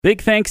Big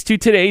thanks to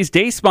today's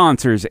day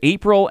sponsors,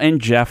 April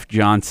and Jeff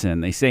Johnson.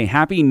 They say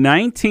happy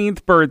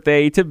 19th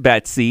birthday to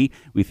Betsy.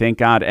 We thank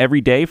God every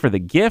day for the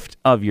gift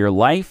of your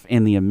life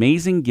and the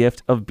amazing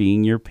gift of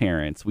being your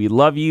parents. We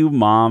love you,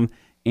 Mom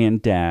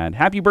and Dad.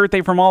 Happy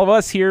birthday from all of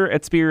us here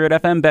at Spirit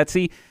FM,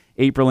 Betsy,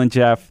 April, and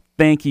Jeff.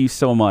 Thank you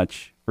so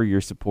much for your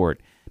support.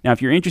 Now,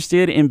 if you're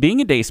interested in being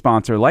a day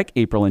sponsor like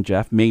April and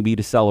Jeff, maybe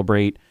to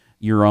celebrate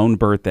your own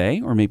birthday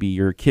or maybe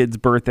your kid's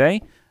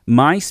birthday,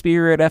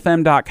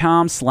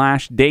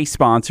 myspiritfm.com/day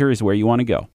sponsor is where you want to go.